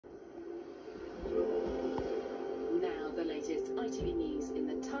ITV News in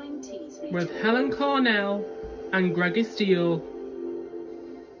the Tyne Tees region. With Helen Carnell and Gregg Easteal.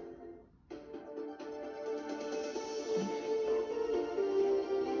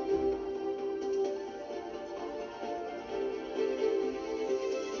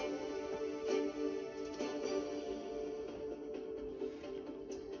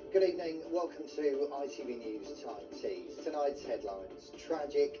 Good evening, welcome to ITV News Tyne Tees. Tonight's headlines: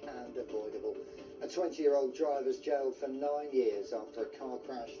 tragic and avoidable. A 20-year-old driver's jailed for 9 years after a car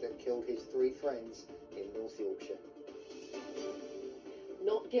crash that killed his 3 friends in North Yorkshire.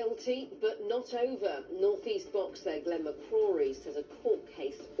 Not guilty, but not over. North East boxer Glenn McCrory says a court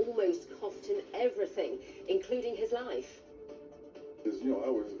case almost cost him everything, including his life. Because, I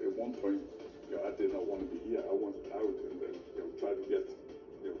was at one point, I did not want to be here. I wanted out and then, try to get,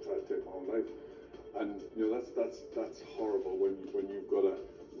 try to take my own life. And, that's horrible when you've got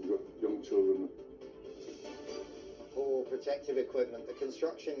young children. For protective equipment, the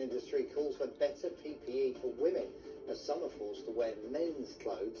construction industry calls for better PPE for women, as some are forced to wear men's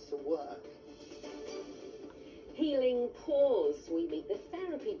clothes to work. Healing Paws. We meet the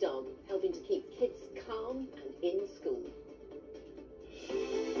therapy dog, helping to keep kids calm and in school.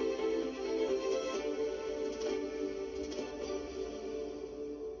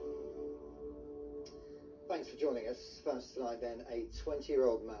 Thanks for joining us. First tonight then, a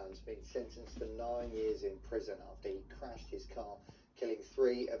 20-year-old man's been sentenced to 9 years in prison after he crashed his car, killing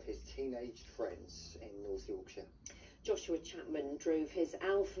 3 of his teenaged friends in North Yorkshire. Joshua Chapman drove his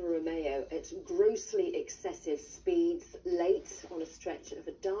Alfa Romeo at grossly excessive speeds late on a stretch of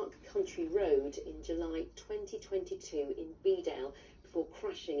a dark country road in July 2022 in Easteal before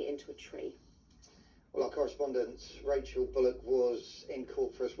crashing into a tree. Well, our correspondent Rachel Bullock was in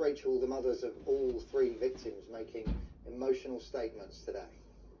court for us. Rachel, the mothers of all 3 victims making emotional statements today.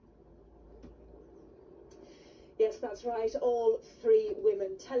 Yes, that's right. All 3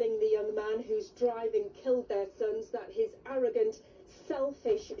 women telling the young man whose driving killed their sons that his arrogant,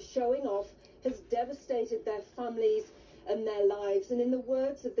 selfish showing off has devastated their families and their lives. And in the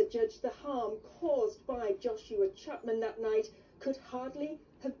words of the judge, the harm caused by Joshua Chapman that night could hardly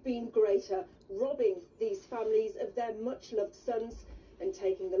have been greater, robbing these families of their much-loved sons and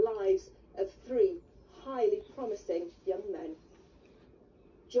taking the lives of 3 highly promising young men.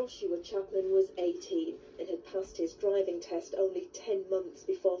 Joshua Chapman was 18 and had passed his driving test only 10 months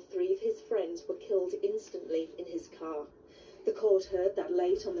before 3 of his friends were killed instantly in his car. The court heard that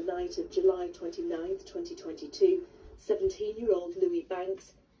late on the night of July 29th, 2022, 17-year-old Louis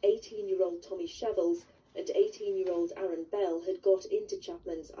Banks, 18-year-old Tommy Shevels and 18-year-old Aaron Bell had got into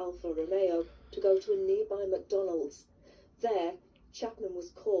Chapman's Alfa Romeo to go to a nearby McDonald's. There, Chapman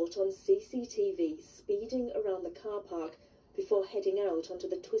was caught on CCTV speeding around the car park before heading out onto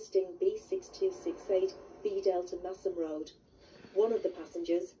the twisting B6268 Easteal to Massam Road. One of the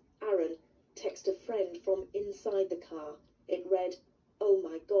passengers, Aaron, texted a friend from inside the car. It read, "Oh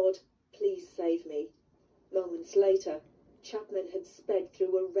my God, please save me." Moments later, Chapman had sped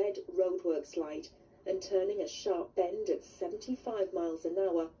through a red roadworks light and turning a sharp bend at 75 miles an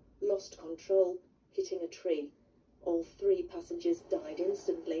hour, lost control, hitting a tree. All 3 passengers died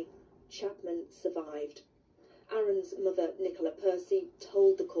instantly. Chapman survived. Aaron's mother, Nicola Percy,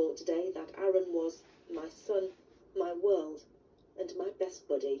 told the court today that Aaron was my son, my world, and my best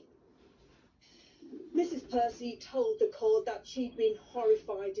buddy. Mrs. Percy told the court that she'd been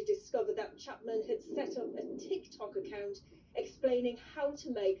horrified to discover that Chapman had set up a TikTok account explaining how to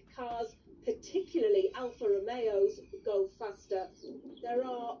make cars, particularly Alfa Romeos, go faster. There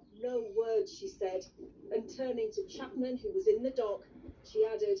are no words, she said, and turning to Chapman, who was in the dock, she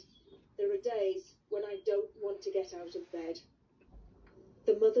added, "There are days when I don't want to get out of bed."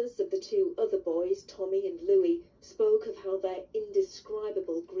 The mothers of the 2 other boys, Tommy and Louis, spoke of how their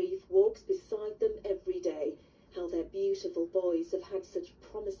indescribable grief walks beside them every day, how their beautiful boys have had such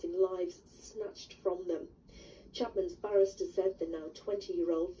promising lives snatched from them. Chapman's barrister said the now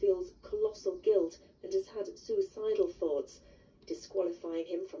 20-year-old feels colossal guilt and has had suicidal thoughts, disqualifying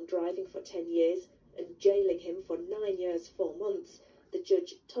him from driving for 10 years and jailing him for 9 years, 4 months. The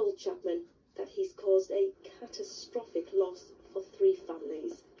judge told Chapman that he's caused a catastrophic loss for 3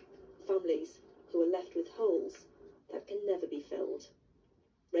 families who are left with holes that can never be filled.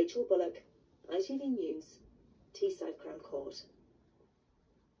 Rachel Bullock, ITV News, Teesside Crown Court.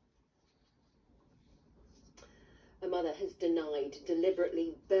 A mother has denied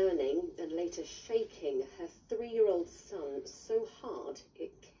deliberately burning and later shaking her 3-year-old son so hard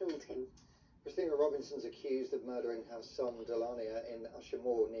it killed him. Christina Robinson's accused of murdering her son Delania in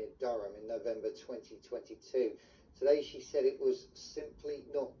Ushermore near Durham in November 2022. Today she said it was simply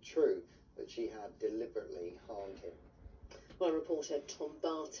not true that she had deliberately harmed him. Well, reporter Tom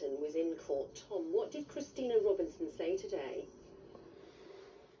Barton was in court. Tom, what did Christina Robinson say today?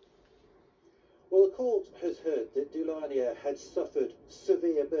 Well, the court has heard that Dulania had suffered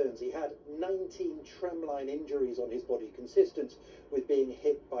severe burns. He had 19 tramline injuries on his body, consistent with being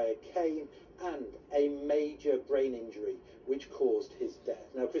hit by a cane, and a major brain injury, which caused his death.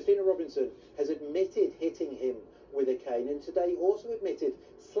 Now, Christina Robinson has admitted hitting him with a cane, and today also admitted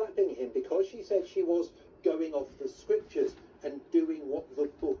slapping him because she said she was going off the scriptures and doing what the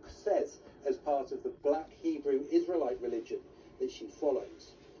book says as part of the Black Hebrew Israelite religion that she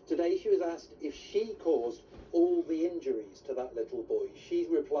follows. Today she was asked if she caused all the injuries to that little boy. She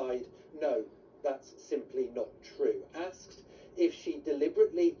replied, no, that's simply not true. Asked if she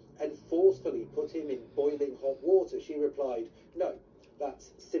deliberately and forcefully put him in boiling hot water, she replied, no,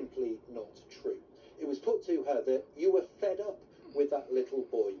 that's simply not true. It was put to her that you were fed up with that little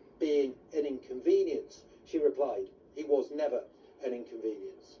boy being an inconvenience. She replied, he was never an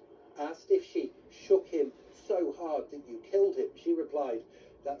inconvenience. Asked if she shook him so hard that you killed him, she replied,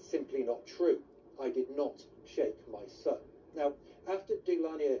 that's simply not true. I did not shake my son. Now, after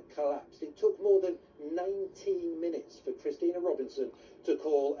Dulania collapsed, it took more than 19 minutes for Christina Robinson to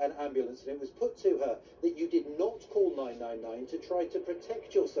call an ambulance, and it was put to her that you did not call 999 to try to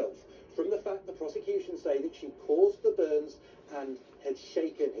protect yourself from the fact the prosecution say that she caused the burns and had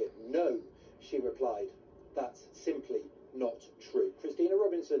shaken him. No, she replied, that's simply not true. Christina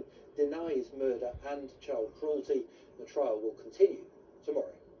Robinson denies murder and child cruelty. The trial will continue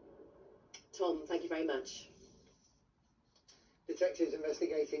tomorrow. Tom, thank you very much. Detectives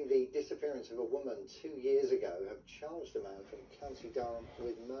investigating the disappearance of a woman 2 years ago have charged a man from County Durham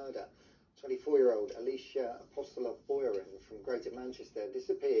with murder. 24-year-old Alicia Apostolov-Boyarin from Greater Manchester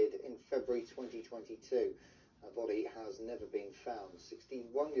disappeared in February 2022. Her body has never been found.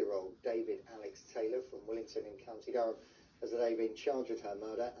 61-year-old David Alex Taylor from Willington in County Durham has today been charged with her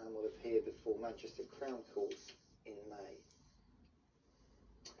murder and will appear before Manchester Crown Courts in May.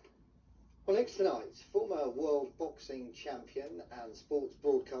 Well, next tonight, former world boxing champion and sports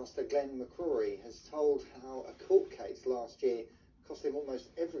broadcaster Glenn McCrory has told how a court case last year cost him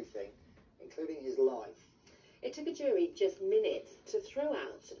almost everything, including his life. It took a jury just minutes to throw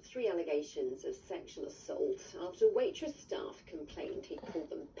out 3 allegations of sexual assault after waitress staff complained he'd called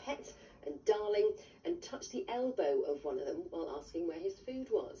them pet and darling and touched the elbow of one of them while asking where his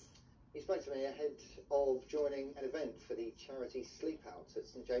food was. He spoke to me ahead of joining an event for the charity Sleep Out at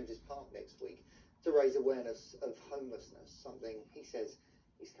St James's Park next week to raise awareness of homelessness, something he says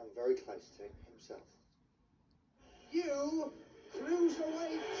he's come very close to himself. You,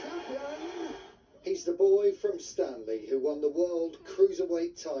 cruiserweight champion! He's the boy from Stanley who won the World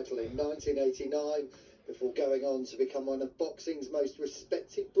Cruiserweight title in 1989 before going on to become one of boxing's most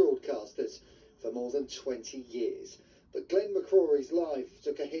respected broadcasters for more than 20 years. But Glenn McCrory's life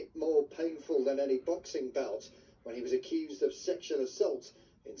took a hit more painful than any boxing bout when he was accused of sexual assault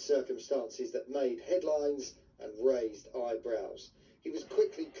in circumstances that made headlines and raised eyebrows. He was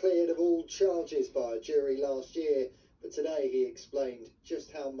quickly cleared of all charges by a jury last year, but today he explained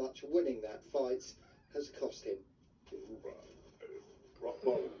just how much winning that fight has cost him. Rock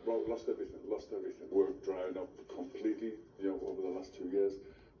bottom, lost everything. Work dried up completely, over the last 2 years,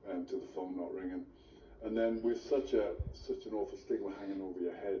 to the phone not ringing. And then with such an awful stigma hanging over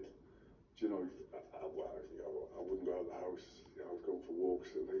your head, I wouldn't go out of the house. I was going for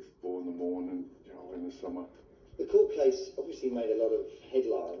walks at like 4 in the morning, in the summer. The court case obviously made a lot of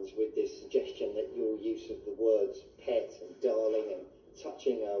headlines with this suggestion that your use of the words pet and darling and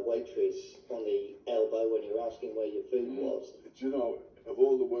touching a waitress on the elbow when you were asking where your food was. Of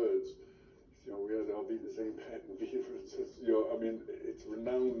all the words, we had I'll be the same pet and Viva. It's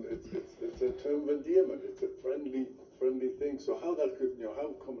renowned. It's a term of endearment. It's a friendly thing. So how that could,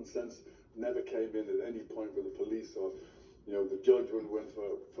 how common sense never came in at any point with the police or, the judge when we went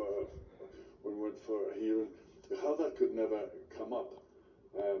for a hearing, how that could never come up.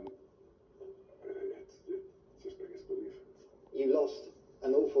 It's just biggest belief. You lost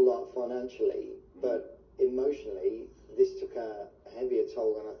an awful lot financially, but emotionally, this took a heavier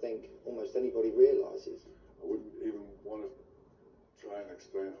toll than I think almost anybody realises. I wouldn't even want to try and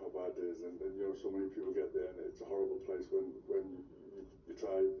explain how bad it is, and so many people get there, and it's a horrible place when you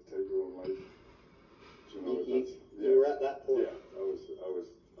try to take your own life. You were at that point. Yeah, I was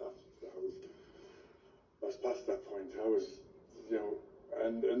past that point. I was,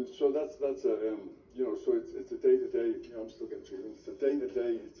 and so that's a so it's a day-to-day. I'm still getting treatment. It's a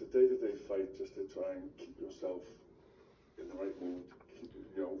day-to-day fight just to try and keep yourself in the right mood.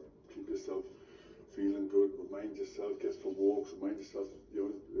 Keep yourself feeling good. Remind yourself, get for walks. Remind yourself,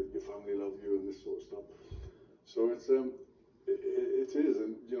 your family love you and this sort of stuff. So it's It is,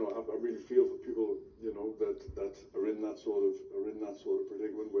 and I really feel for people that are in that sort of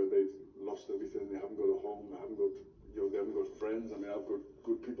predicament where they've lost everything. They haven't got a home. They haven't got they haven't got friends. I mean, I've got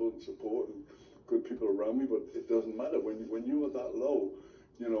good people in support and good people around me, but it doesn't matter when you are that low.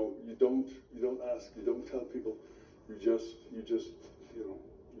 You don't ask. You don't tell people. You just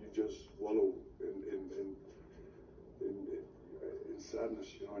wallow in sadness,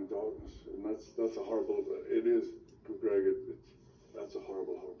 in darkness, and that's a horrible. It is, Greg. That's a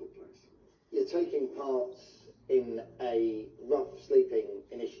horrible place. You're taking part in a rough sleeping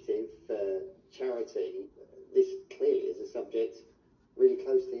initiative for charity. This clearly is a subject really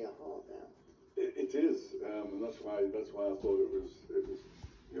close to your heart now. It is, and that's why I thought it was.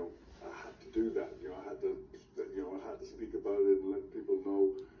 I had to do that. I had to speak about it and let people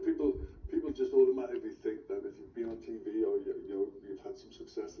know. People just automatically think that if you've been on TV or you've had some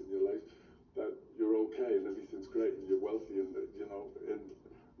success in your life, that you're okay and everything's great and you're wealthy and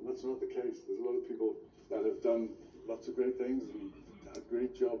that's not the case. There's a lot of people that have done lots of great things and had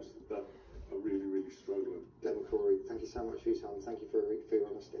great jobs that are really, really struggling. Devil Corey, thank you so much for your time. Thank you for your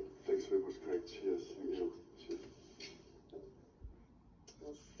honesty. Thanks very much, Craig. Cheers. Thank you. Cheers.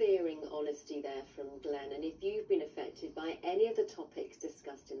 Well, searing honesty there from Glenn. And if you've been affected by any of the topics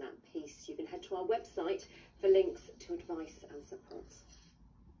discussed in that piece, you can head to our website for links to advice and support.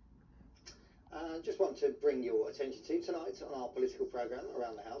 Just want to bring your attention to tonight on our political programme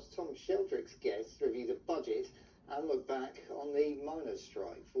Around the House. Tom Sheldrick's guests review the budget and look back on the miners'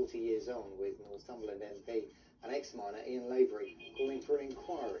 strike 40 years on, with Northumberland MP and ex-miner Ian Lavery calling for an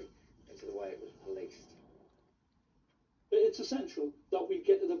inquiry into the way it was policed. It's essential that we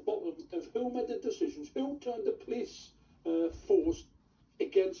get to the bottom of who made the decisions, who turned the police force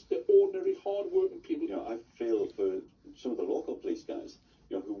against the ordinary, hard-working people. I feel for some of the local police guys,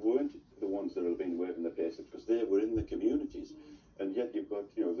 who weren't the ones that have been waving their payslips because they were in the communities, and yet you've got,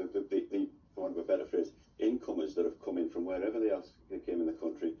 the for want of a better phrase, incomers that have come in from wherever they came in the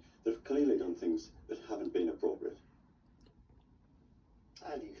country. They've clearly done things that haven't been appropriate.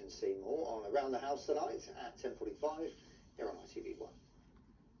 And you can see more on Around the House tonight at 10:45 here on ITV1.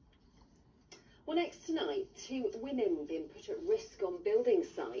 Well, next tonight, 2 women being put at risk on building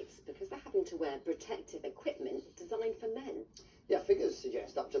sites because they're having to wear protective equipment designed for men. Yeah, figures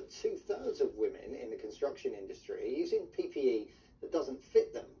suggest up to 2/3 of women in the construction industry are using PPE that doesn't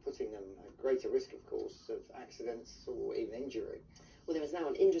fit them, putting them at greater risk, of course, of accidents or even injury. Well, there is now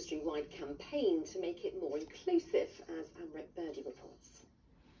an industry-wide campaign to make it more inclusive, as Amrit Birdie reports.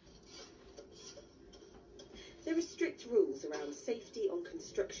 There are strict rules around safety on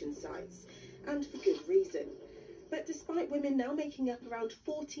construction sites, and for good reason. But despite women now making up around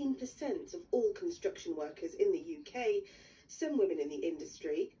 14% of all construction workers in the UK, some women in the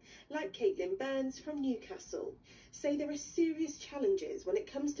industry, like Caitlin Burns from Newcastle, say there are serious challenges when it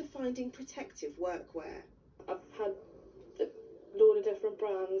comes to finding protective workwear. I've had a load of different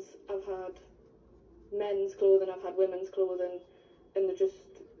brands. I've had men's clothing, I've had women's clothing, and they're just,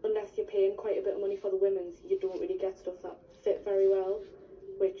 unless you're paying quite a bit of money for the women's, you don't really get stuff that fit very well,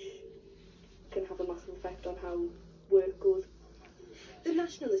 which can have a massive effect on how work goes. The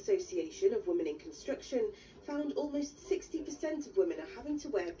National Association of Women in Construction found almost 60% of women are having to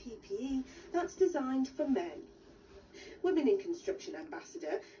wear PPE that's designed for men. Women in Construction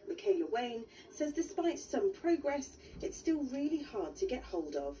ambassador Michaela Wayne says despite some progress, it's still really hard to get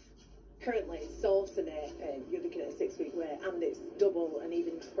hold of. Currently sourcing it, you're looking at a 6-week wait, and it's double and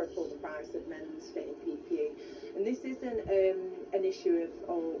even triple the price of men's fitting PPE. And this isn't an issue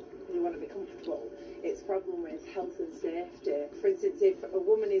of, we want to be comfortable. It's a problem with health and safety. For instance, if a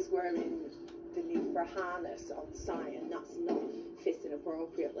woman is wearing the need for a harness on site and that's not fitting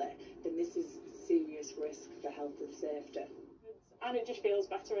appropriately, then this is serious risk for health and safety. And it just feels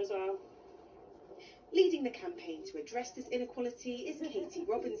better as well. Leading the campaign to address this inequality is Katie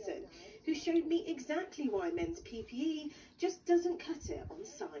Robinson, who showed me exactly why men's PPE just doesn't cut it on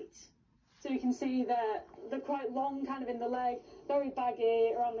site. So you can see that they're quite long kind of in the leg, very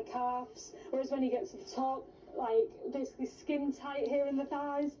baggy around the calves, whereas when you get to the top, like basically skin tight here in the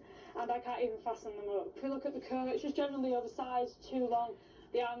thighs, and I can't even fasten them up. If we look at the coat, it's just generally oversized, too long,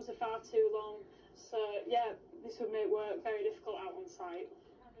 the arms are far too long, so yeah, this would make work very difficult out on site.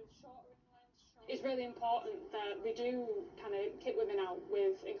 It's really important that we do kind of kit women out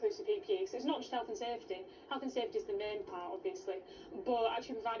with inclusive PPE, because it's not just health and safety. Health and safety is the main part, obviously, but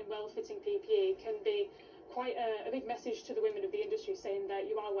actually providing well-fitting PPE can be quite a big message to the women of the industry, saying that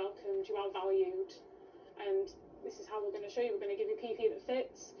you are welcomed, you are valued, and this is how we're going to show you. We're going to give you PPE that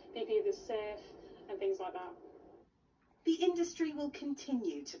fits, PPE that's safe, and things like that. the industry will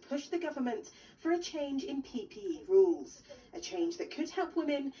continue to push the government for a change in PPE rules, a change that could help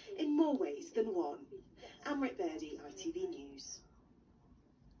women in more ways than one. Amrit Birdie, ITV News.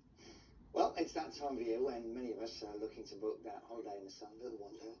 Well, it's that time of year when many of us are looking to book that holiday in the sun. Little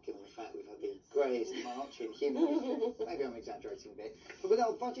wonder, given the fact we've had the greyest March in human history. Maybe I'm exaggerating a bit. But with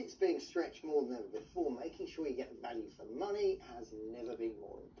our budgets being stretched more than ever before, making sure you get value for money has never been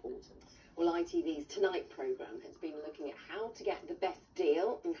more important. Well, ITV's Tonight programme has been looking at how to get the best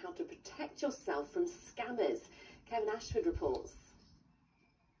deal and how to protect yourself from scammers. Kevin Ashford reports.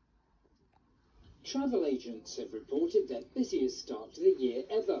 Travel agents have reported their busiest start to the year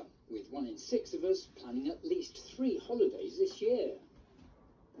ever, with 1 in 6 of us planning at least 3 holidays this year.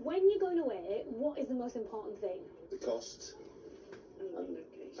 When you're going away, what is the most important thing? The cost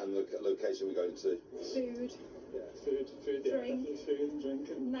and the location we're going to. Food. Yeah, food, yeah, Drink. definitely food and drink.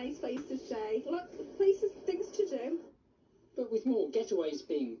 And Nice place to stay. Look, places, things to do. But with more getaways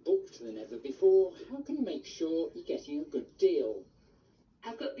being booked than ever before, how can you make sure you're getting a good deal?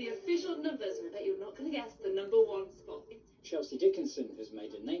 I've got the official numbers, and I bet you're not going to guess the #1 spot. Chelsea Dickinson has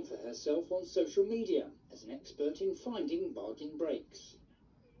made a name for herself on social media as an expert in finding bargain breaks.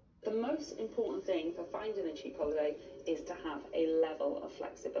 The most important thing for finding a cheap holiday is to have a level of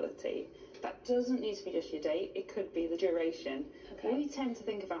flexibility. That doesn't need to be just your date, it could be the duration. Okay. We tend to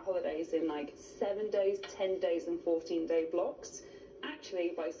think about holidays in like 7 days, 10 days and 14-day blocks.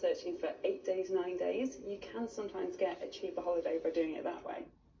 Actually, by searching for 8 days, 9 days, you can sometimes get a cheaper holiday by doing it that way.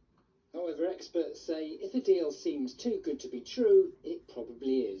 However, experts say if a deal seems too good to be true, it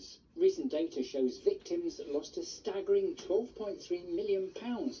probably is. Recent data shows victims lost a staggering £12.3 million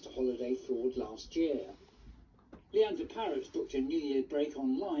to holiday fraud last year. Leandra Parrott booked a New Year break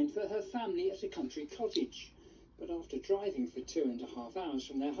online for her family at a country cottage. But after driving for 2.5 hours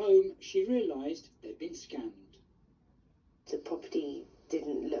from their home, she realised they'd been scammed. The property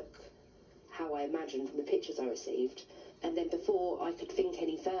didn't look how I imagined from the pictures I received. And then before I could think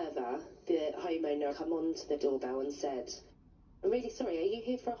any further, the homeowner come on to the doorbell and said, "I'm really sorry, are you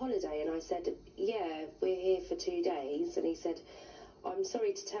here for a holiday?" And I said, "Yeah, we're here for 2 days." And he said, "I'm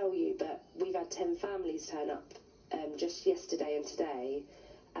sorry to tell you, but we've had 10 families turn up just yesterday and today,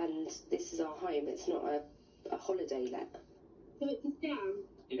 and this is our home, it's not a holiday let." So it's a scam?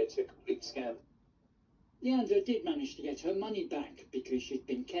 Yeah, it's a complete scam. Leandra did manage to get her money back because she'd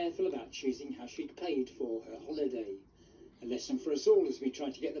been careful about choosing how she'd paid for her holiday. A lesson for us all as we try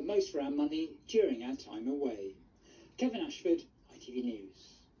to get the most for our money during our time away. Kevin Ashford, ITV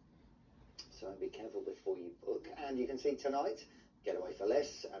News. So be careful before you book. And you can see Tonight, Get Away for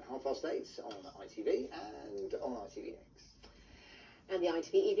Less at 8:30 on ITV and on ITVX. And the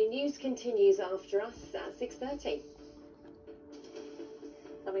ITV Evening News continues after us at 6:30.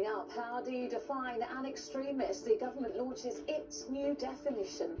 Coming up, how do you define an extremist? The government launches its new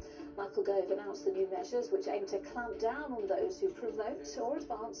definition. Michael Gove announced the new measures which aim to clamp down on those who promote or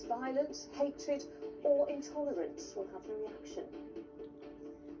advance violence, hatred or intolerance. We'll have a reaction.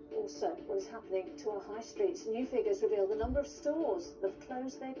 Also, what is happening to our high streets? New figures reveal the number of stores that have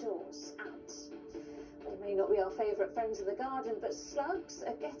closed their doors. And they may not be our favourite friends in the garden, but slugs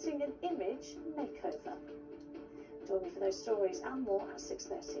are getting an image makeover. Join me for those stories and more at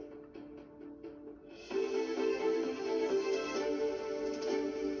 6:30.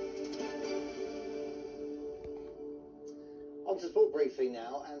 On to sport briefing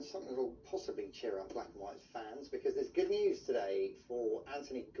now, and something that will possibly cheer up black and white fans, because there's good news today for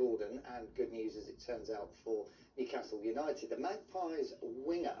Anthony Gordon and good news, as it turns out, for Newcastle United. The Magpies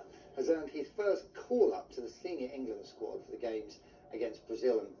winger has earned his first call-up to the senior England squad for the games against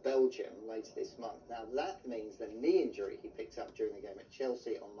Brazil and Belgium later this month. Now that means the knee injury he picked up during the game at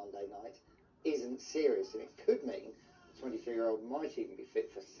Chelsea on Monday night isn't serious, and it could mean the 23-year-old might even be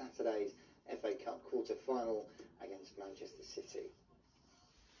fit for Saturday's FA Cup quarter-final against Manchester City.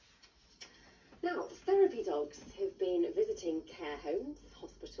 Now, therapy dogs have been visiting care homes,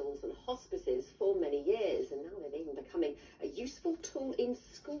 hospitals and hospices for many years, and now they're even becoming a useful tool in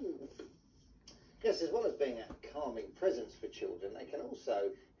schools. Yes, as well as being a calming presence for children, they can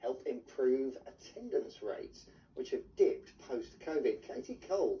also help improve attendance rates, which have dipped post-COVID. Katie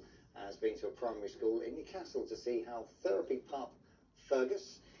Cole has been to a primary school in Newcastle to see how therapy pup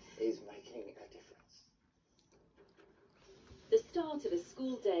Fergus is making a difference. The start of a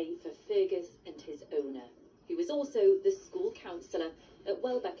school day for Fergus and his owner, who is also the school counsellor at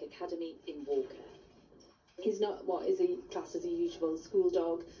Welbeck Academy in Walker. He's not what is classed as a usual school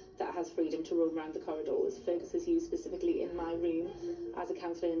dog that has freedom to roam around the corridors. Fergus is used specifically in my room as a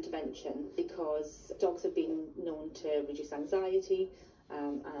counselling intervention because dogs have been known to reduce anxiety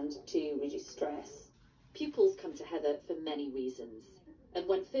and to reduce stress. Pupils come to Heather for many reasons, and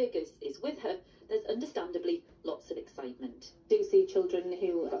when Fergus is with her, there's understandably lots of excitement. I do see children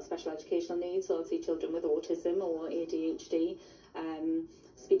who have got special educational needs, so I'll see children with autism or ADHD,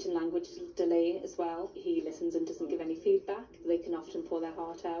 speech and language delay as well. He listens and doesn't give any feedback. They can often pour their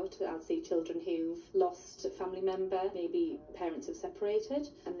heart out. I'll see children who've lost a family member, maybe parents have separated,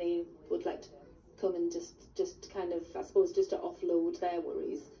 and they would like to come and just kind of, I suppose, just to offload their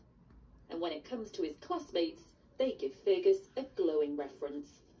worries. And when it comes to his classmates, they give Fergus a glowing reference.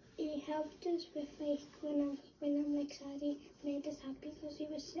 He helped us with like when I'm like sad, he made us happy because he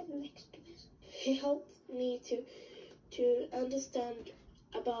was sitting next to us. He helped me to understand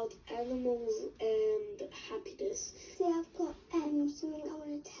about animals and happiness. See, I've got something I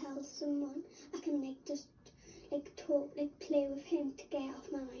want to tell someone. I can just talk, play with him to get it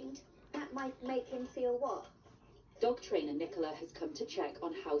off my mind. That might make him feel what? Dog trainer Nicola has come to check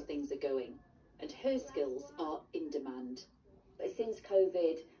on how things are going, and her skills are in demand. Since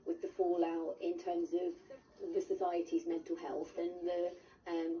COVID, with the fallout in terms of the society's mental health and the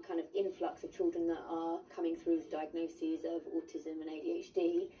kind of influx of children that are coming through with diagnoses of autism and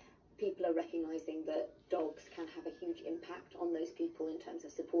ADHD, people are recognising that dogs can have a huge impact on those people in terms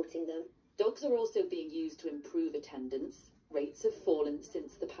of supporting them. Dogs are also being used to improve attendance. Rates have fallen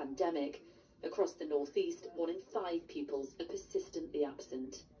since the pandemic. Across the northeast, 1 in 5 pupils are persistently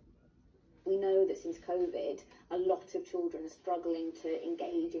absent. We know that since COVID, a lot of children are struggling to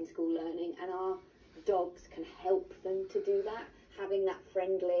engage in school learning, and our dogs can help them to do that. Having that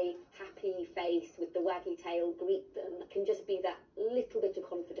friendly, happy face with the waggy tail greet them can just be that little bit of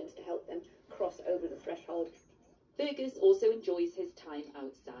confidence to help them cross over the threshold. Fergus also enjoys his time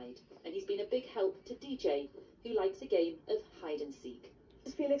outside, and he's been a big help to DJ, who likes a game of hide and seek. I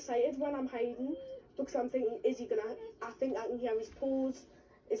just feel excited when I'm hiding because I'm thinking, I think I can hear his paws.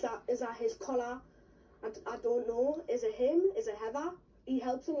 Is that his collar? I don't know. Is it him? Is it Heather? He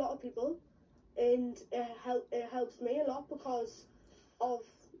helps a lot of people, and it helps me a lot because of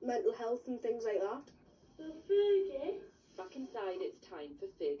mental health and things like that. Back inside, it's time for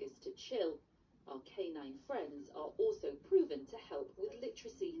Fergus to chill. Our canine friends are also proven to help with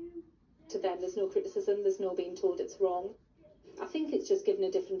literacy. To them, there's no criticism, there's no being told it's wrong. I think it's just given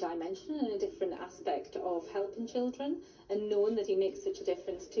a different dimension and a different aspect of helping children, and knowing that he makes such a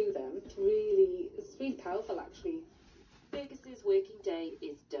difference to them. It's really powerful, actually. Fergus's working day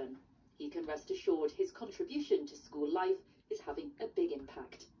is done. He can rest assured his contribution to school life is having a big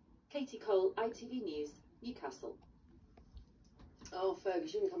impact. Katie Cole, ITV News, Newcastle. Oh,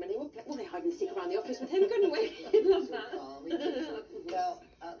 Fergus, you can come in here. We'll play hide and seek around the office with him, couldn't we? Love that. Well,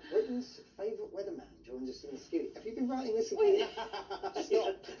 Britain's favourite weatherman joins us in the studio. Have you been writing this again?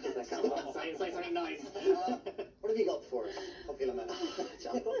 Stop. Say something nice. What have you got for us, popular man?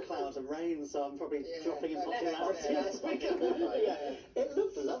 I've got clouds and rain, so I'm probably dropping in popularity. It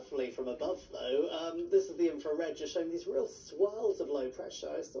looked lovely from above, though. This is the infrared, just showing these real swirls of low pressure.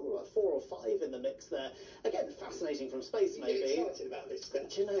 I saw about 4 or 5 in the mix there. Again, fascinating from space, maybe. You're excited about this stuff.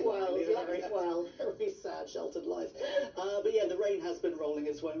 Do you know what? Very sad, sheltered life. But yeah, the rain has been rolling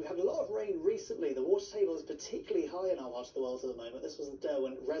as well. We've had a lot of rain recently. The water table is particularly high in our part of the world at the moment. This was the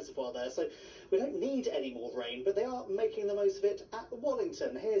Derwent Reservoir there, so we don't need any more rain, but they are making the most of it at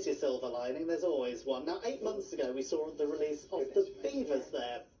Wallington. Here's your silver lining. There's always one. Now, 8 months ago, we saw the release of the beavers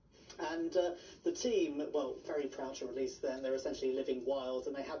there. And the team, well, very proud to release them. They're essentially living wild,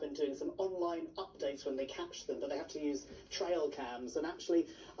 and they have been doing some online updates when they catch them, but they have to use trail cams. And actually,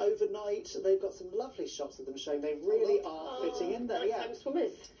 overnight, they've got some lovely shots of them showing they really are fitting in there. Nighttime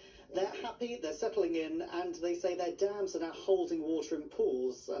swimmers. They're happy, they're settling in, and they say their dams are now holding water in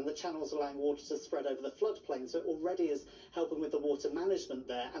pools, and the channels are allowing water to spread over the floodplain, so it already is helping with the water management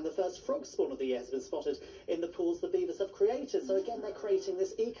there. And the first frog spawn of the year has been spotted in the pools the beavers have created. So again, they're creating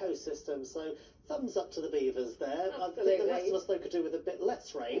this ecosystem. So thumbs up to the beavers there. Absolutely. I think the rest of us, though, could do with a bit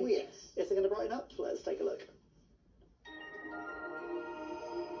less rain. Oh, yes. Is it going to brighten up? Let's take a look.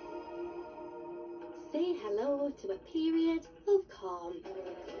 Say hello to a period of calm.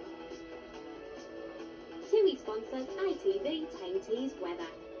 2 week sponsors ITV Tyne Tees Weather.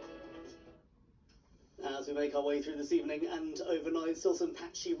 As we make our way through this evening and overnight, still some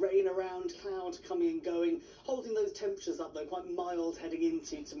patchy rain around, cloud coming and going, holding those temperatures up though, quite mild heading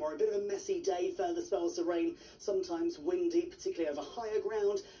into tomorrow. A bit of a messy day, further spells of rain, sometimes windy, particularly over higher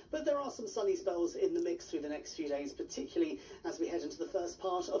ground, but there are some sunny spells in the mix through the next few days, particularly as we head into the first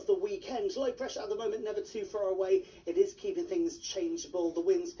part of the weekend. Low pressure at the moment, never too far away. It is keeping things changeable. The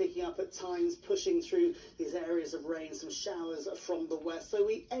wind's picking up at times, pushing through these areas of rain, some showers from the west. So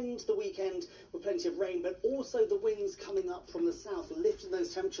we end the weekend with plenty of rain, but but also the winds coming up from the south, lifting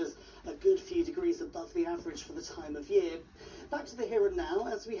those temperatures a good few degrees above the average for the time of year. Back to the here and now,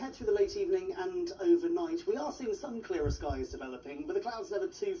 as we head through the late evening and overnight, we are seeing some clearer skies developing, but the clouds never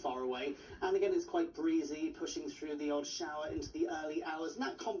too far away, and again it's quite breezy, pushing through the odd shower into the early hours, and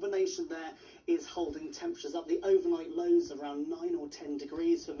that combination there is holding temperatures up. The overnight lows around 9 or 10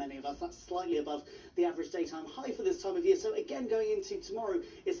 degrees for many of us. That's slightly above the average daytime high for this time of year. So again, going into tomorrow,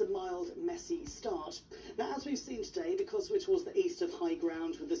 it's a mild, messy start. Now, as we've seen today, because we're towards the east of high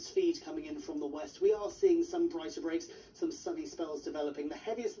ground with this feed coming in from the west, we are seeing some brighter breaks, some sunny spells developing. The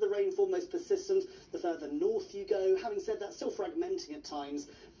heaviest of the rainfall, most persistent, the further north you go. Having said that, still fragmenting at times.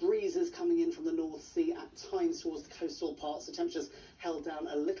 Breezes coming in from the North Sea at times towards the coastal parts. The temperatures held down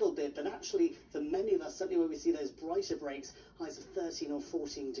a little bit, but actually for many of us, certainly when we see those brighter breaks, highs of 13 or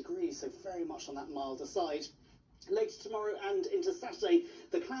 14 degrees, so very much on that milder side. Later tomorrow and into Saturday,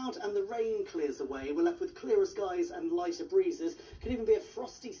 the cloud and the rain clears away. We're left with clearer skies and lighter breezes. Could even be a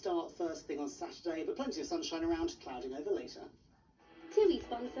frosty start first thing on Saturday, but plenty of sunshine around, clouding over later. TUI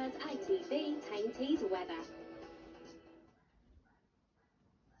sponsors ITV Tyne Tees weather.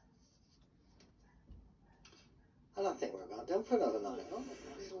 And I think we're about done for another night, aren't we?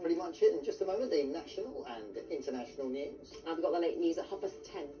 That's pretty much it. In just a moment, the national and international news. I've got the late news at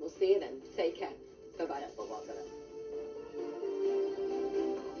 10:30. We'll see you then. Take care. Bye-bye. Bye-bye for now.